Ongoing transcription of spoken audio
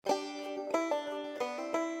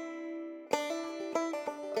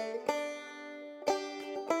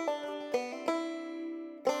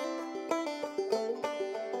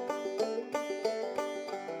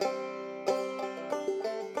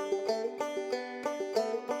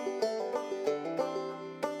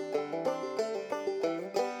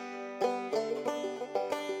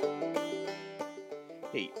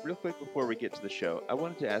Real quick before we get to the show, I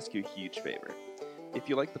wanted to ask you a huge favor. If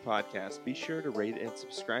you like the podcast, be sure to rate and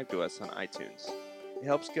subscribe to us on iTunes. It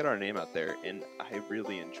helps get our name out there, and I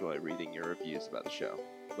really enjoy reading your reviews about the show.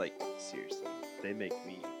 Like, seriously, they make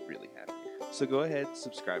me really happy. So go ahead,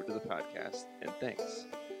 subscribe to the podcast, and thanks.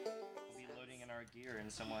 We'll be loading in our gear,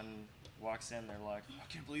 and someone walks in, they're like,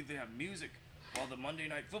 I can't believe they have music while the Monday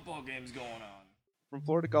Night Football game's going on. From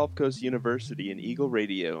Florida Gulf Coast University and Eagle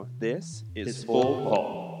Radio, this is Full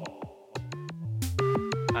Ball.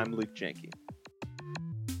 I'm Luke Janke.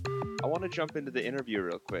 I want to jump into the interview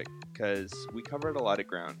real quick, because we covered a lot of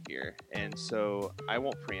ground here, and so I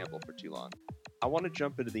won't preamble for too long. I want to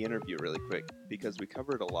jump into the interview really quick, because we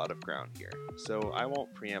covered a lot of ground here, so I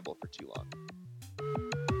won't preamble for too long.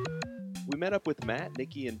 We met up with Matt,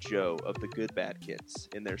 Nikki, and Joe of the Good Bad Kids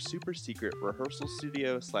in their super secret rehearsal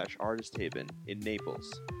studio / artist haven in Naples.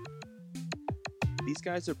 These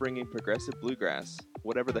guys are bringing progressive bluegrass,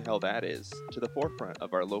 whatever the hell that is, to the forefront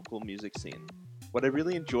of our local music scene. What I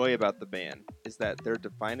really enjoy about the band is that they're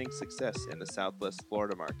defining success in the Southwest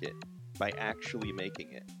Florida market by actually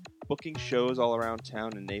making it. Booking shows all around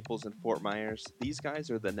town in Naples and Fort Myers, these guys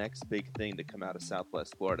are the next big thing to come out of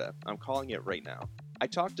Southwest Florida. I'm calling it right now. I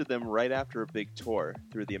talked to them right after a big tour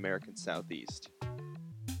through the American Southeast. Do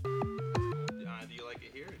you like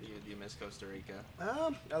it here, or do you miss Costa Rica?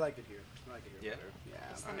 I like it here. Yeah? Better. Yeah.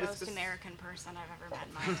 He's the most American person I've ever met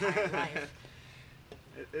in my entire life.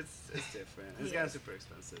 It's different. It's gotten super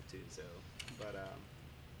expensive too. So, but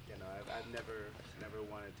I've never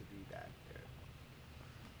wanted to be back there.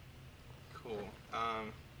 Cool.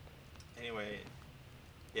 Anyway,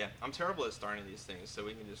 yeah, I'm terrible at starting these things, so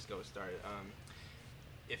we can just go start.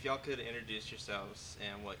 If y'all could introduce yourselves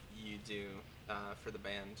and what you do for the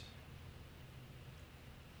band.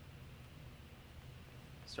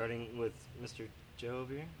 Starting with Mr. Joe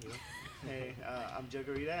over here. You? Hey, I'm Joe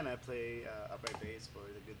Garita, and I play upright bass for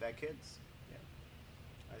the Good Bad Kids. Yeah,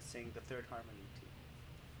 I sing the third harmony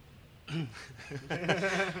too.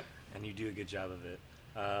 And you do a good job of it.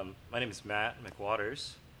 My name is Matt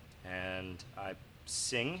McWaters, and I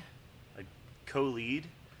sing, I co-lead,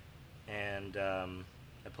 and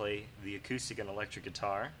I play the acoustic and electric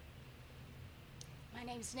guitar. My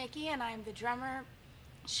name's Nikki, and I'm the drummer,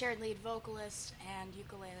 shared lead vocalist, and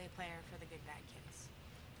ukulele player for the Good Bad Kids.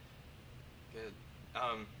 Good.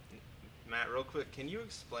 Matt, real quick, can you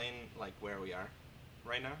explain where we are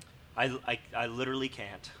right now? I literally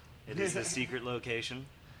can't. It is a secret location,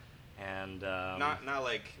 and not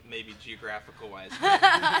maybe geographical wise.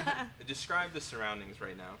 But describe the surroundings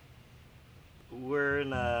right now. We're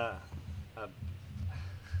in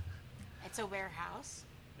It's a warehouse.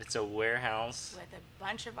 It's a warehouse With a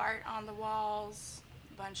bunch of art on the walls,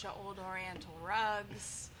 a bunch of old Oriental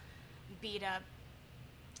rugs, beat up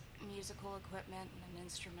musical equipment and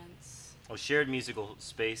instruments. a shared musical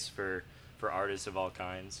space for artists of all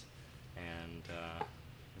kinds, and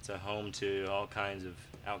it's a home to all kinds of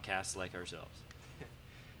outcasts like ourselves.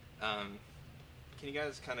 Can you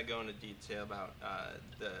guys kind of go into detail about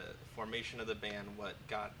the formation of the band, what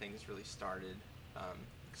got things really started,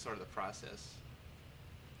 sort of the process?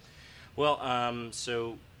 Well,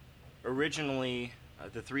 so originally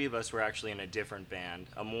the three of us were actually in a different band,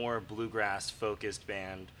 a more bluegrass-focused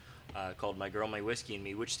band called My Girl, My Whiskey, and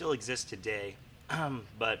Me, which still exists today.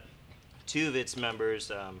 But two of its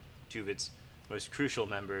members, two of its most crucial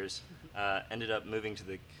members, ended up moving to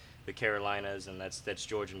the Carolinas, and that's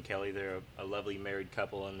George and Kelly. They're a lovely married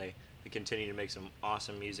couple, and they continue to make some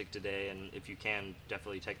awesome music today. And if you can,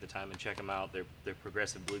 definitely take the time and check them out. They're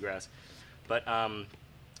progressive bluegrass. But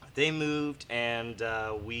they moved, and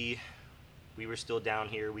we were still down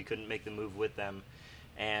here. We couldn't make the move with them,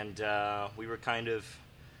 and we were kind of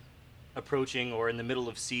approaching or in the middle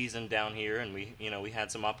of season down here, and we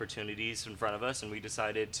had some opportunities in front of us, and we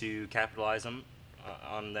decided to capitalize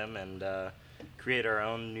on them and create our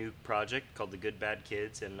own new project called the Good Bad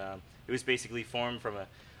Kids. And it was basically formed from an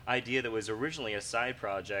idea that was originally a side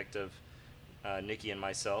project of Nikki and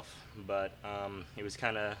myself, but it was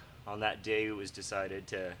kind of on that day it was decided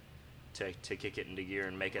to kick it into gear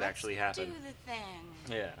and make it actually happen. Let's do the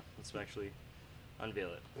thing. Yeah, let's actually unveil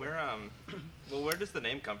it. Where does the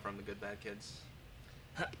name come from, the Good Bad Kids?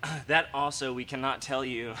 That also we cannot tell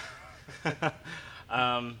you.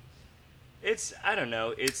 I don't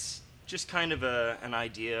know, it's just kind of an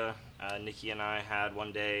idea Nikki and I had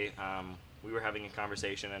one day. We were having a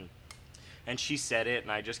conversation, and she said it,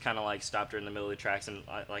 and I just kind of stopped her in the middle of the tracks, and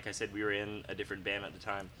like I said, we were in a different band at the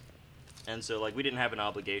time. And so we didn't have an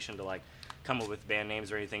obligation to come up with band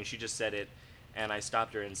names or anything. She just said it, and I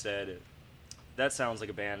stopped her and said, that sounds like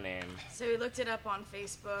a band name. So we looked it up on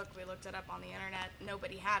Facebook, we looked it up on the internet,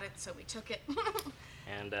 nobody had it, so we took it.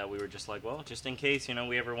 And we were just like, well, just in case,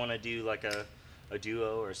 we ever want to do like a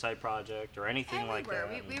duo or a side project or anything And like that.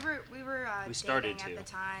 we were We started dating to. at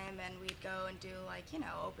the time, and we'd go and do like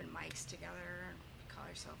open mics together, and call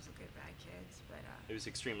ourselves the Good Bad Kids. But It was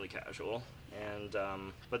extremely casual, and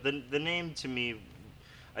but the name to me,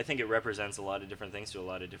 I think it represents a lot of different things to a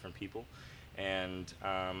lot of different people, and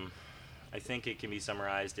I think it can be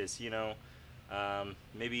summarized as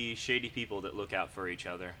maybe shady people that look out for each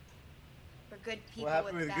other. we're good people What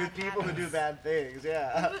happened with with bad good people who habits. do bad things?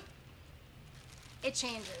 Yeah. It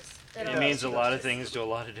changes. It Yeah. means a lot of things to a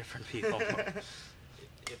lot of different people.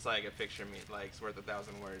 It's like a picture me like it's worth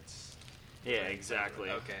 1,000 words. Yeah, Like, exactly.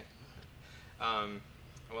 Okay.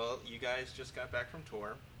 Well, you guys just got back from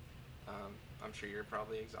tour. I'm sure you're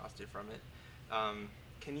probably exhausted from it.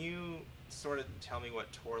 Can you sort of tell me what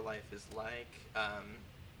tour life is like?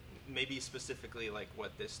 Maybe specifically like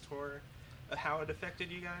what this tour, how it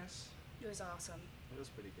affected you guys? It was awesome. It was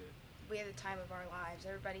pretty good. We had the time of our lives.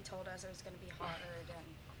 Everybody told us it was going to be hard,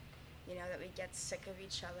 and that we'd get sick of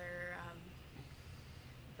each other.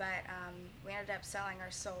 But we ended up selling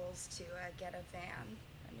our souls to get a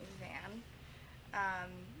new van.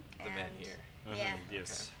 The van here. Yeah.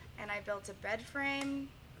 Yes. And I built a bed frame,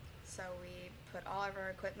 so we put all of our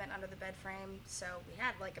equipment under the bed frame, so we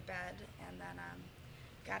had like a bed, and then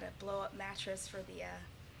got a blow-up mattress for the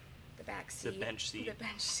back The seat. bench seat. The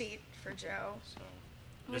bench seat for Joe. So,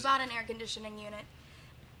 We Just- bought an air conditioning unit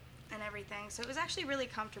and everything, so it was actually really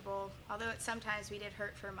comfortable. Although sometimes we did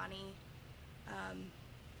hurt for money,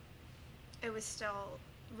 it was still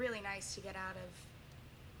really nice to get out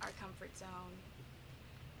of our comfort zone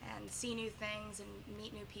and see new things and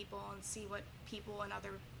meet new people and see what people in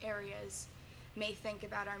other areas may think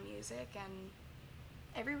about our music. And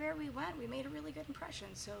everywhere we went, we made a really good impression.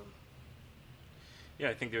 So Yeah,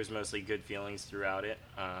 I think there was mostly good feelings throughout it.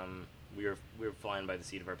 We were flying by the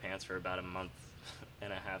seat of our pants for about a month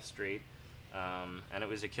and a half straight, and it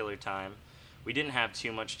was a killer time. We didn't have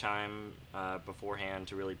too much time beforehand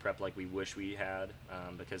to really prep like we wish we had,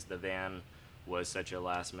 because the van was such a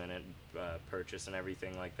last-minute purchase and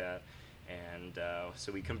everything like that. And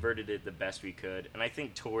so we converted it the best we could. And I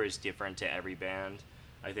think tour is different to every band.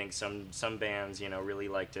 I think some bands, really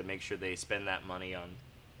like to make sure they spend that money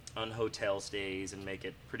on hotel stays and make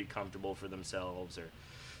it pretty comfortable for themselves.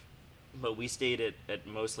 But we stayed at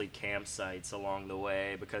mostly campsites along the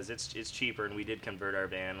way because it's cheaper, and we did convert our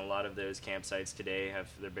van. A lot of those campsites today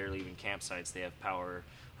they're barely even campsites. They have power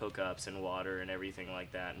hookups and water and everything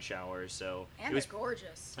like that, and showers. So and it was they're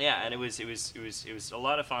gorgeous. yeah, and it was a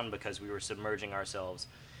lot of fun because we were submerging ourselves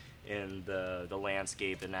in the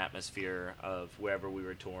landscape and atmosphere of wherever we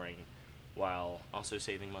were touring, while also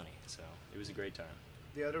saving money. So it was a great time.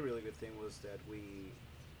 The other really good thing was that we,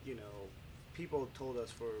 people told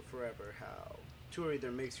us for forever how tour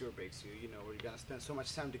either makes you or breaks you. We're gonna spend so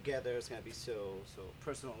much time together. It's gonna be so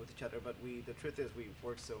personal with each other. But the truth is, we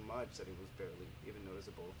worked so much that it was barely even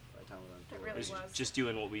noticeable by the time we were on tour. It really It was was. just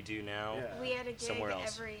doing what we do now. Yeah. We had a gig Somewhere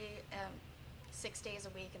else. every 6 days a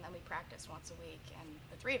week, and then we practiced once a week. And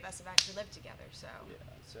the three of us have actually lived together, so Yeah,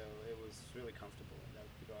 so it was really comfortable in that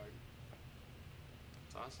regard.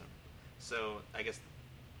 It's awesome. So I guess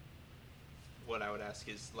what I would ask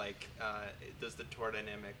is like, does the tour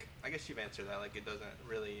dynamic? I guess you've answered that. Like, it doesn't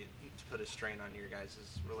really put a strain on your guys'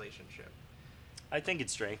 relationship. I think it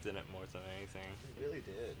strengthened it more than anything. It really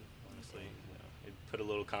did. Honestly, it put a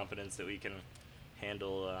little confidence that we can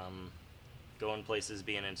handle going places,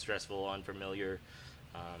 being in stressful, unfamiliar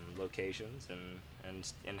locations,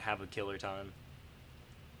 and have a killer time.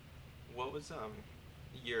 What was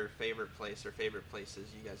your favorite place or favorite places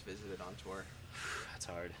you guys visited on tour? That's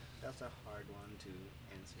hard. That's a hard one to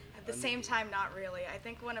answer. at the same time, not really. I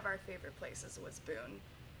think one of our favorite places was Boone,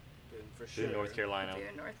 For sure. In North Carolina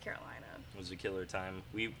Boone, North Carolina. was a killer time.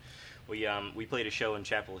 We played a show in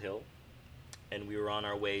Chapel Hill, and we were on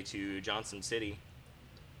our way to Johnson City,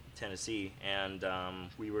 Tennessee, and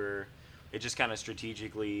it just kind of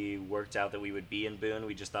strategically worked out that we would be in Boone.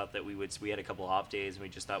 We just thought that we had a couple off days, and we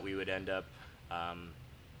just thought we would end up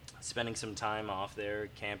spending some time off there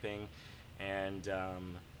camping, and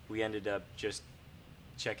we ended up just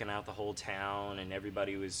checking out the whole town, and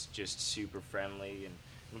everybody was just super friendly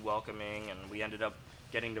and welcoming, and we ended up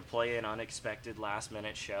getting to play an unexpected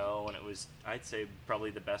last-minute show, and it was, I'd say, probably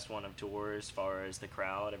the best one of tour as far as the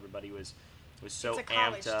crowd. Everybody was so It's a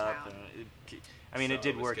college amped up, town. and So it did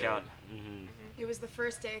it was work good. out. Mm-hmm. It was the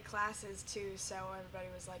first day of classes too, so everybody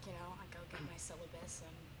was like, I go get my syllabus,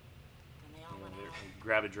 and they all went out.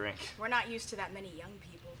 Grab a drink. We're not used to that many young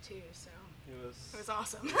people too, so It was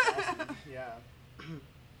awesome. awesome. Yeah.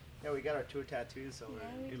 Yeah, we got our tour tattoos over Yeah,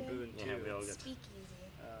 we in did. Boone too. Yeah, we all got Speakeasy.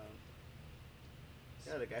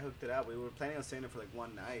 Yeah, the guy hooked it up. We were planning on staying there for like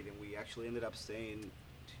one night, and we actually ended up staying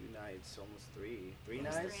 2 nights, almost three. Three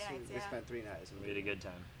Almost nights? 3 nights, We yeah. spent 3 nights. We had a good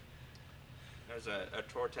time. There's a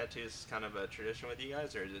tour tattoos kind of a tradition with you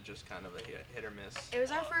guys, or is it just kind of a hit or miss? It was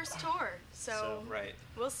our first tour, so Right.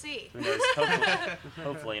 we'll see. Who knows?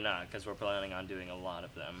 Hopefully not, because we're planning on doing a lot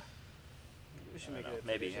of them. We should I make don't it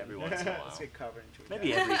know, a maybe tradition. every once in a while. Let's get covered in tour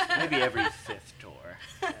Maybe tattoos. every fifth tour.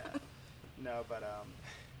 Yeah. No, but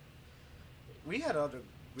we had other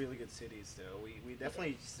really good cities though. We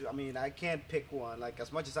definitely. I mean, I can't pick one. Like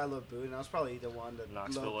as much as I love Boone, I was probably the one that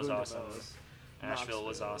Knoxville loved was Boone the awesome. most. Asheville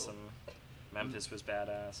was Knoxville. awesome. Memphis was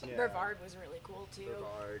badass. Yeah. Brevard was really cool too.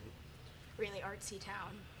 Brevard. Really artsy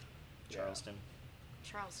town. Yeah. Charleston.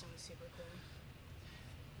 Charleston was super cool.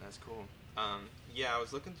 That's cool. Yeah, I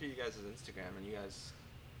was looking through you guys' Instagram, and you guys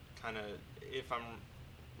kind of, if I'm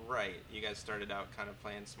right, you guys started out kind of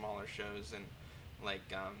playing smaller shows and like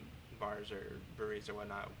bars or breweries or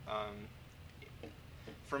whatnot.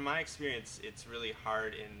 From my experience, it's really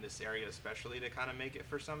hard in this area, especially to kind of make it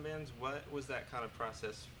for some bands. What was that kind of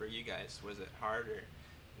process for you guys? Was it hard, or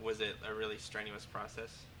was it a really strenuous process?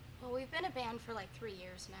 Well, we've been a band for like 3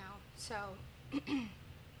 years now, so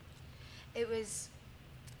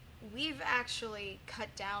we've actually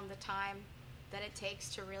cut down the time that it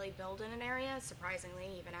takes to really build in an area, surprisingly,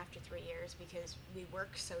 even after 3 years, because we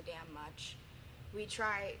work so damn much. We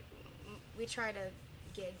try to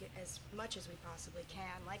gig as much as we possibly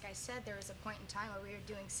can. Like I said, there was a point in time where we were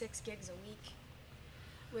doing 6 gigs a week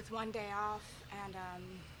with 1 day off, and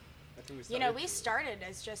I think we started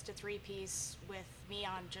as just a 3-piece with me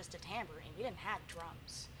on just a tambourine. We didn't have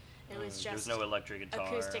drums. It was There was just no electric guitar.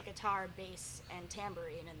 acoustic guitar, bass, and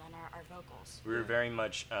tambourine, and then our vocals. We were very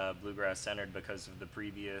much bluegrass centered because of the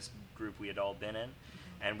previous group we had all been in,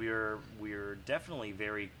 and we were definitely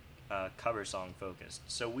very cover song focused.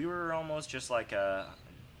 So we were almost just like a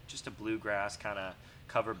bluegrass kind of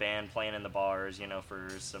cover band playing in the bars, for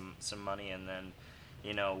some money, and then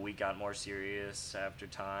we got more serious after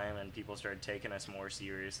time, and people started taking us more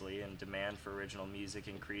seriously, and demand for original music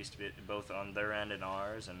increased both on their end and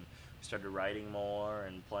ours, and we started writing more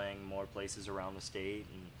and playing more places around the state,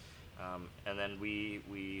 and then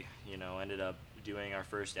we ended up doing our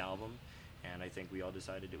first album, and I think we all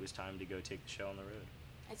decided it was time to go take the show on the road.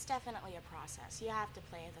 It's definitely a process. You have to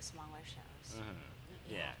play the smaller shows.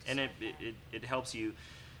 You Yeah, have to and start there. it helps you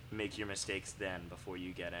make your mistakes then before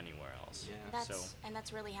you get anywhere else. Yeah.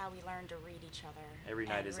 That's really how we learned to read each other. Every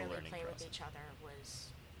night and is a really learning play process. with each other was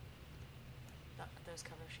those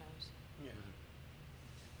cover shows. Yeah.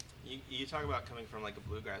 You talk about coming from like a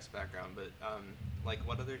bluegrass background, but like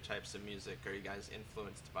what other types of music are you guys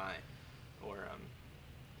influenced by, or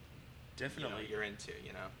Definitely, you're into?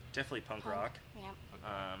 definitely punk rock,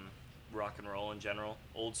 Yeah. rock and roll in general,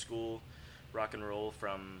 old school rock and roll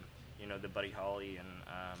from the Buddy Holly and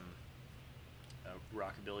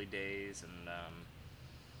rockabilly days, and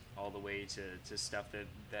all the way to stuff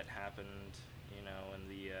that happened in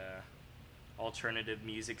the alternative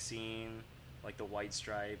music scene, like the White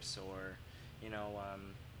Stripes, or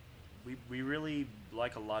we really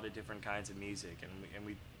like a lot of different kinds of music, and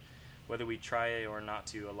we whether we try or not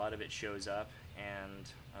to, a lot of it shows up, and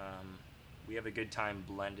we have a good time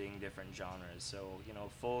blending different genres. So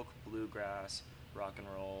folk, bluegrass, rock and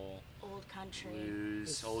roll, Old country.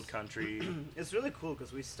 blues, old country. It's really cool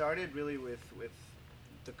because we started really with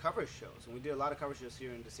the cover shows, and we did a lot of cover shows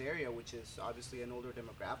here in this area, which is obviously an older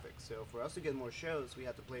demographic. So for us to get more shows, we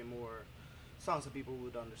had to play more songs that people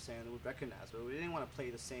would understand and would recognize. But we didn't want to play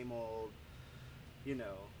the same old,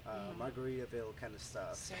 Margaritaville kind of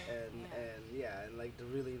stuff, So, and like the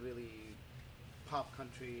really pop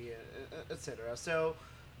country, etc. So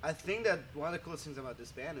I think that one of the coolest things about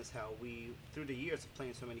this band is how we, through the years of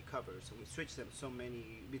playing so many covers, and we switched them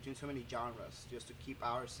between so many genres just to keep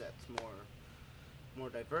our sets more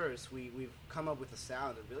diverse. We've come up with a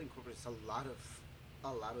sound that really incorporates a lot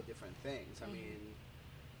of different things. I mean,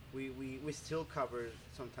 we still cover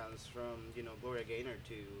sometimes from Gloria Gaynor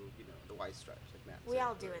to the White Stripes, like Matt We said,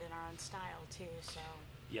 all do or- it in our own style too. So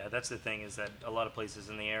Yeah, that's the thing, is that a lot of places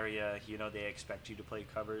in the area, they expect you to play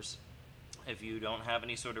covers. If you don't have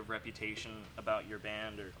any sort of reputation about your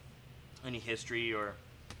band or any history, or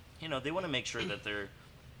they want to make sure that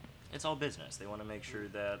it's all business. They want to make sure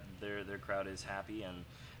that their crowd is happy and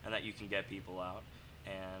that you can get people out.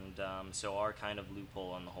 And so our kind of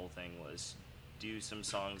loophole on the whole thing was do some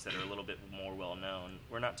songs that are a little bit more well known.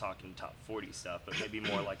 We're not talking top 40 stuff, but maybe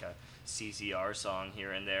more like a CCR song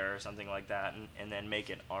here and there or something like that, and then make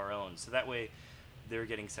it our own. So that way they're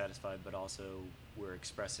getting satisfied, but also we're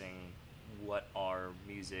expressing what our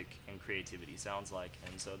music and creativity sounds like.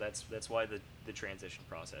 And so that's why the transition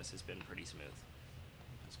process has been pretty smooth.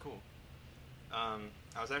 That's cool. I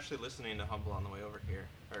was actually listening to Humble on the way over here.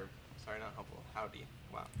 Or, sorry, not Humble, Howdy.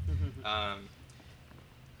 Wow.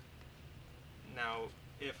 Now,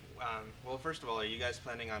 well, first of all, are you guys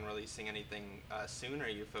planning on releasing anything soon, or are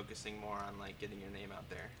you focusing more on, like, getting your name out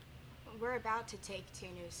there? We're about to take 2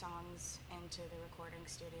 new songs into the recording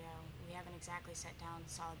studio. We haven't exactly set down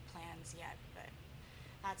solid plans yet, but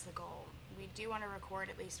that's the goal. We do want to record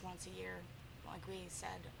at least once a year. Like we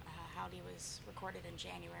said, Howdy was recorded in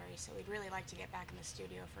January, so we'd really like to get back in the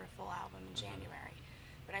studio for a full album in January.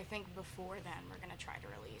 But I think before then, we're going to try to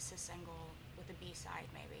release a single with a B-side,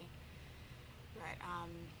 maybe. But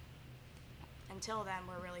until then,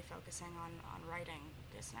 we're really focusing on writing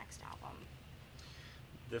this next album.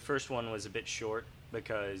 The first one was a bit short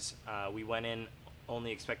because we went in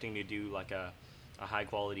only expecting to do like a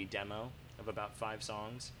high-quality demo of about 5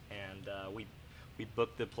 songs, and we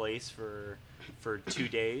booked the place for 2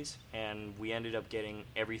 days, and we ended up getting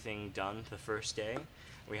everything done the first day.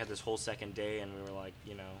 We had this whole second day, and we were like,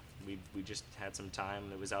 we just had some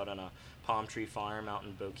time. It was out on a palm tree farm out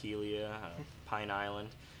in Bokeelia, Pine Island,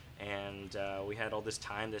 and we had all this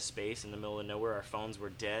time, this space in the middle of nowhere. Our phones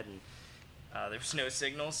were dead, and there was no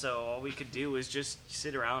signal, so all we could do was just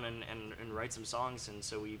sit around and write some songs. And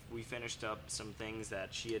so we finished up some things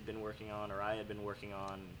that she had been working on or I had been working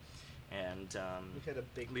on, and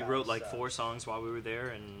we wrote like 4 songs while we were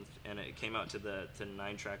there, and it came out to the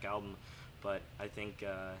 9-track album. But I think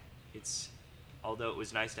although it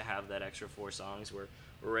was nice to have that extra 4 songs, we're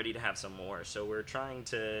ready to have some more. So we're trying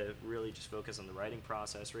to really just focus on the writing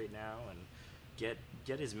process right now and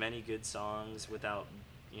get as many good songs without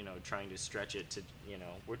trying to stretch it to,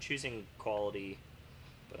 we're choosing quality,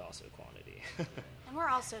 but also quantity. And we're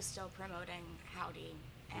also still promoting Howdy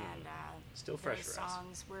and still fresh those for us.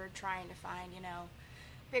 songs. We're trying to find,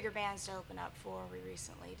 bigger bands to open up for. We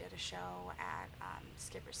recently did a show at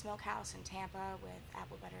Skipper's Smokehouse in Tampa with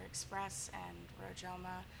Apple Butter Express and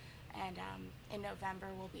Rojoma. And in November,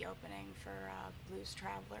 we'll be opening for Blues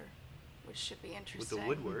Traveler, which should be interesting. With the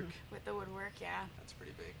woodwork. With the woodwork, yeah. That's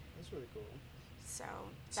pretty big. That's really cool. So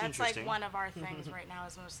It's that's like interesting. one of our things right now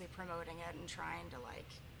is mostly promoting it and trying to like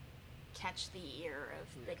catch the ear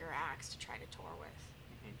of bigger acts to try to tour with.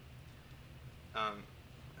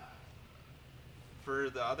 For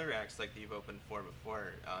the other acts like that you've opened for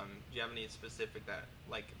before, do you have any specific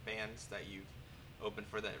bands that you've opened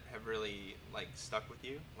for that have really like stuck with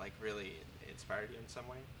you, like really inspired you in some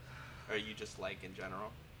way, or you just like in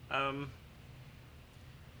general?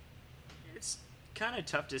 It's kind of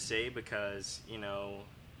tough to say because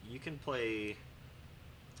you can play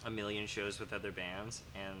a million shows with other bands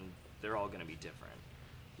and they're all going to be different.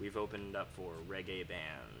 We've opened up for reggae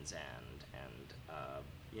bands and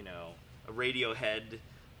a Radiohead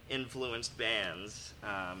influenced bands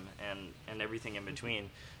and everything in between.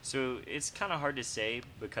 So it's kind of hard to say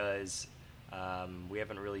because we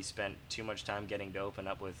haven't really spent too much time getting to open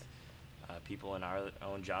up with people in our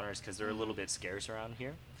own genres because they're a little bit scarce around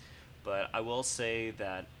here. But I will say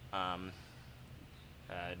that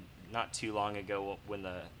not too long ago when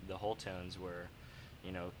the Whole Tones were,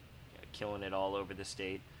 killing it all over the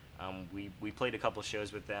state, we played a couple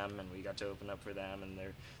shows with them and we got to open up for them, and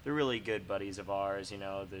they're really good buddies of ours. You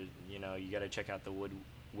got to check out the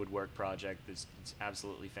Woodwork Project. It's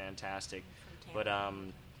absolutely fantastic. But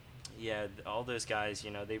all those guys,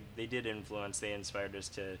 they did influence. They inspired us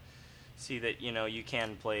to see that you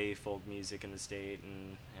can play folk music in the state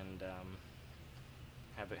and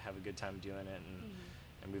have a good time doing it,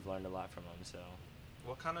 and we've learned a lot from them. So,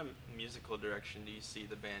 what kind of musical direction do you see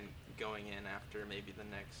the band going in after maybe the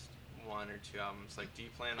next 1 or 2 albums? Like, do you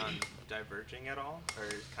plan on diverging at all, or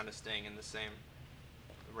kind of staying in the same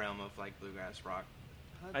realm of like bluegrass rock?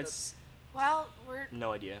 Well, we're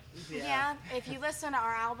no idea. yeah. If you listen to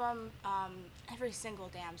our album, every single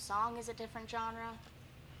damn song is a different genre.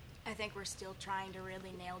 I think we're still trying to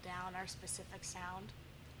really nail down our specific sound.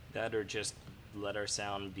 That or just let our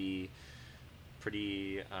sound be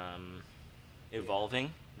pretty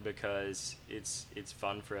evolving, because it's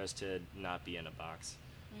fun for us to not be in a box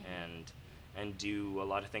and do a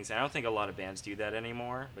lot of things. And I don't think a lot of bands do that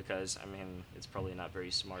anymore because it's probably not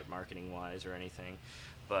very smart marketing wise or anything,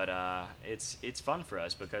 but it's fun for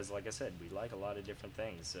us because, like I said, we like a lot of different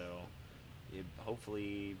things. So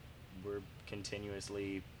hopefully we're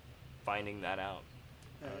continuously finding that out.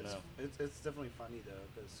 I don't know. It's definitely funny though,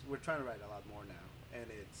 because we're trying to write a lot more now, and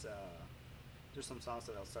it's there's some songs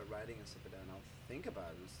that I'll start writing and stuff like that, and I'll think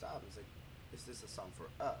about it and stop. It's like, is this a song for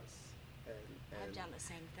us? I've done the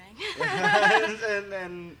same thing.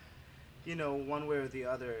 and you know, one way or the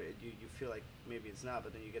other, you feel like maybe it's not,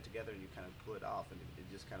 but then you get together and you kind of pull it off, and it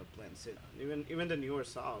just kind of blends in. Even the newer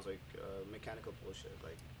songs like Mechanical Bullshit,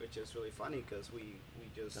 like, which is really funny because we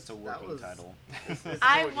just That's a working title. It's a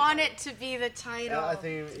I working want title. it to be the title. I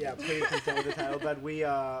think, yeah, pretty content with the title. But we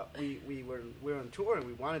were on tour and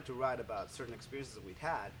we wanted to write about certain experiences that we'd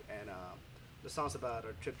had, and the song's about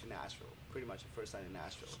our trip to Nashville, pretty much the first time in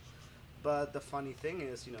Nashville. But the funny thing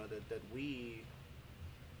is, you know, that we've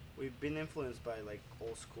been influenced by like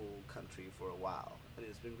old school country for a while, and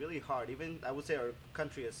it's been really hard. Even I would say our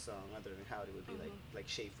countryest song, other than Howdy, would be like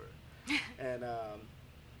Schaefer, and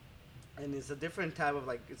it's a different type of,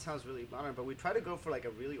 like, it sounds really modern, but we try to go for like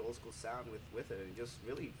a really old school sound with it, and just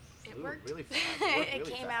really It flew worked. really fast. It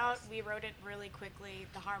came out. We wrote it really quickly.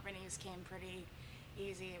 The harmonies came pretty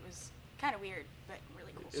easy. It was kind of weird, but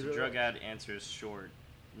really cool. It So really Drug was. Ad answers short,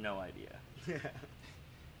 no idea.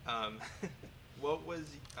 What was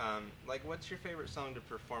like? What's your favorite song to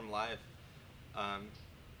perform live?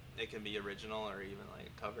 It can be original or even like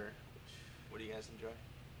a cover. What do you guys enjoy?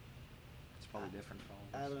 It's probably different for all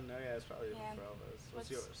I of us. don't know. Yeah, it's probably different Yeah. for all of us. What's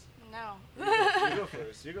yours? No. You go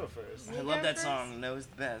first. You go first. Me I love go that first? song. Knows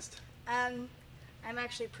the best. I'm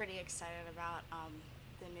actually pretty excited about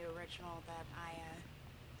the new original that I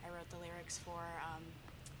wrote the lyrics for.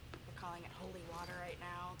 We're calling it Holy Water right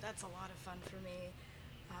now. That's a lot of fun for me.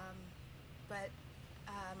 But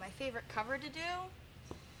my favorite cover to do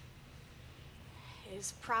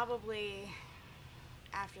is probably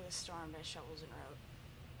After the Storm by Shovels and Rope.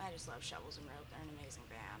 I just love Shovels and Rope. They're an amazing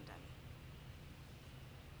band,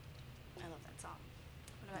 and I love that song.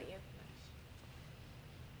 What about you?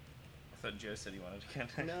 I thought Joe said he wanted to get.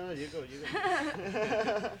 No, you go. You go.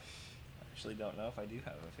 I actually don't know if I do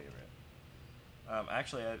have a favorite.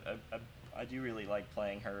 Actually, I do really like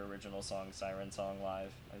playing her original song, Siren Song,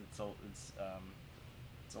 live. It's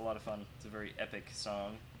a lot of fun. It's a very epic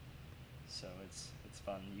song, so it's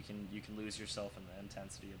fun. You can lose yourself in the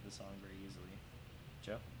intensity of the song very easily.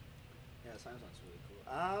 Joe? Yeah, Siren Song's really cool.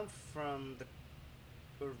 From the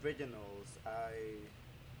originals, I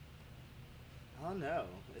don't know.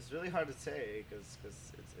 It's really hard to say because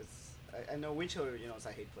I know Winchell originals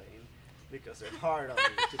I hate playing because they're hard on me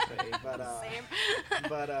to play. But Same.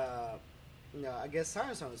 no, I guess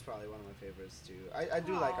Siren Song is probably one of my favorites too. I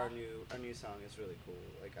do like Aw. our new song. It's really cool.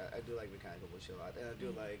 Like I do like Mechanical Bullshit a lot, and I do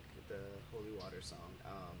like the Holy Water song.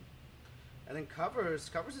 And then covers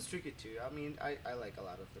is tricky too. I mean, I like a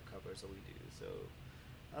lot of the covers that we do. So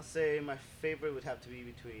I'll say my favorite would have to be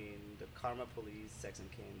between the Karma Police, Sex and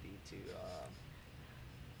Candy to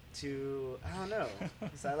I don't know.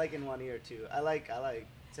 'Cause I like In One Ear too. I like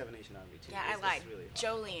Seven Nation Army too. Yeah, I It's like really hard.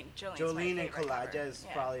 Jolene. Jolene Jolene my and favorite Kaladja cover. is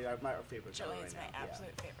Yeah. probably my favorite cover Jolene's right my now.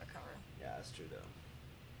 absolute favorite cover. Yeah, that's true though.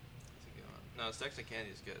 That's a good one. No, Sex and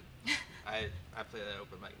Candy is good. I play that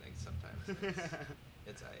open mic night sometimes.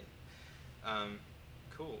 It's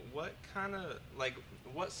cool. What kind of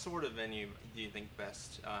what sort of venue do you think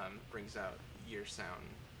best brings out your sound?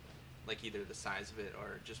 Like either the size of it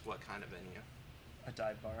or just what kind of venue? A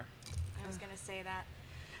dive bar. I was gonna say that.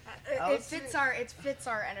 I It would fits say-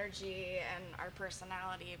 our energy and our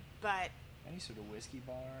personality, but Any sort of whiskey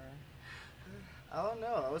bar. I don't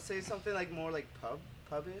know. I would say something like more like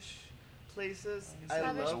pubish places. I I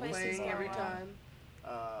guess Pubish love places playing go every well. time.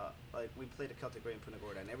 Like we played at Celtic Rain in Punta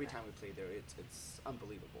Gorda, and every time we play there, it's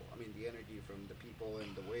unbelievable. I mean, the energy from the people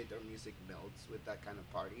and the way their music melts with that kind of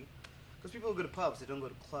party. Because people go to pubs, they don't go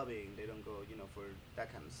to clubbing, they don't go, for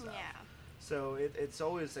that kind of stuff. yeah. So it's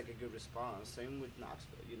always like a good response. Same with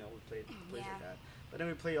Knoxville, we played places Yeah. like that. But then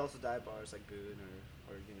we play also dive bars like Boone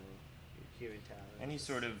or here in town. Any It's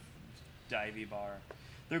sort of divey bar.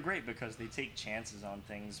 They're great because they take chances on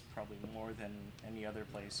things probably more than any other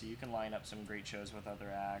place. So you can line up some great shows with other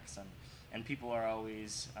acts, and people are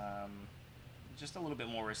always just a little bit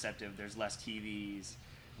more receptive. There's less TVs,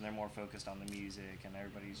 and they're more focused on the music, and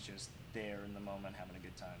everybody's just there in the moment having a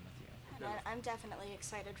good time with you. And I'm definitely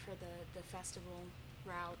excited for the festival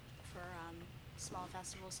route for small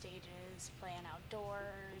festival stages, playing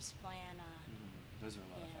outdoors, playing. Those are a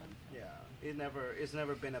lot of fun. Yeah, it's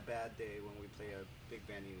never been a bad day when we play a big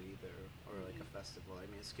venue either, or like a festival. I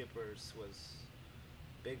mean, Skippers was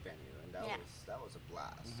big venue, and that Yeah. was a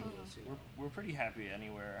blast. It was, We're pretty happy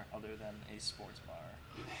anywhere other than a sports bar.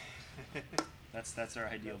 That's our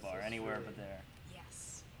ideal bar. That's Anywhere really- but there.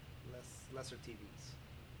 Yes. lesser TVs.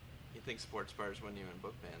 You think sports bars wouldn't even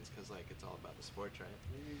book bands because like it's all about the sports, right?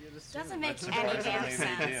 Maybe you'd assume. Doesn't make That's any what damn they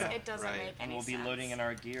sense. do. It doesn't Right. make any And we'll be sense. loading in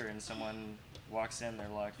our gear, and someone walks in. They're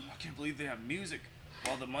like, "I can't believe they have music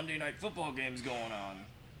while the Monday Night Football game's going on."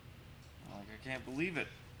 I'm like, I can't believe it.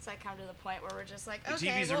 So I come to the point where we're just like, The okay,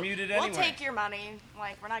 TVs are muted we'll anyway. take your money.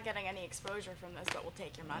 Like, we're not getting any exposure from this, but we'll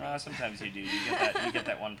take your money. Sometimes you do. You get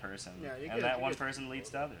that one person, Yeah, you and get- that you one get- person leads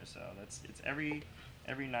to others. So it's every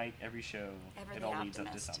night, every show. Ever it the all leads up to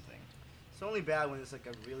optimist. something. It's only bad when it's like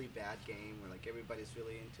a really bad game where like everybody's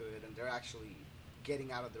really into it and they're actually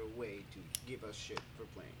getting out of their way to give us shit for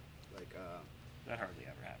playing. Like, That hardly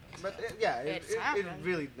ever happens. but though. It's it happened.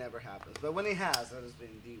 really never happens. But when it has, that has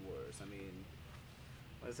been the worst. I mean,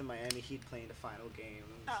 what is it, Miami Heat playing the final game?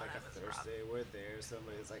 It's Oh, like that a was rough. Thursday. We're there.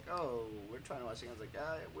 Somebody's like, "Oh, we're trying to watch it." I was like,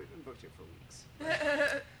 "Ah, we've been booked here for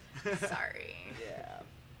weeks." Sorry. Yeah.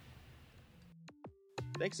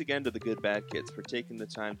 Thanks again to the Good Bad Kids for taking the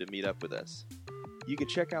time to meet up with us. You can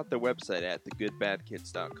check out their website at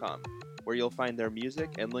thegoodbadkids.com, where you'll find their music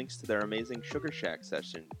and links to their amazing Sugar Shack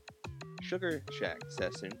session.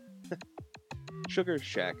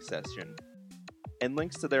 And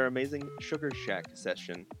links to their amazing Sugar Shack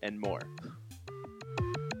session and more.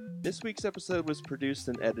 This week's episode was produced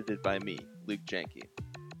and edited by me, Luke Janke.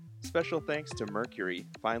 Special thanks to Mercury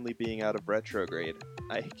finally being out of retrograde.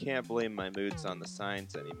 I can't blame my moods on the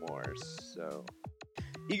signs anymore, so...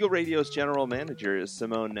 Eagle Radio's general manager is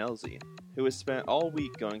Simone Nelzy, who has spent all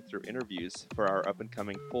week going through interviews for our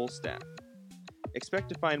up-and-coming full staff. Expect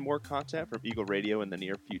to find more content from Eagle Radio in the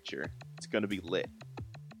near future. It's going to be lit.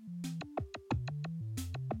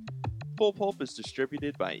 Full Pulp is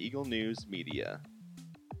distributed by Eagle News Media.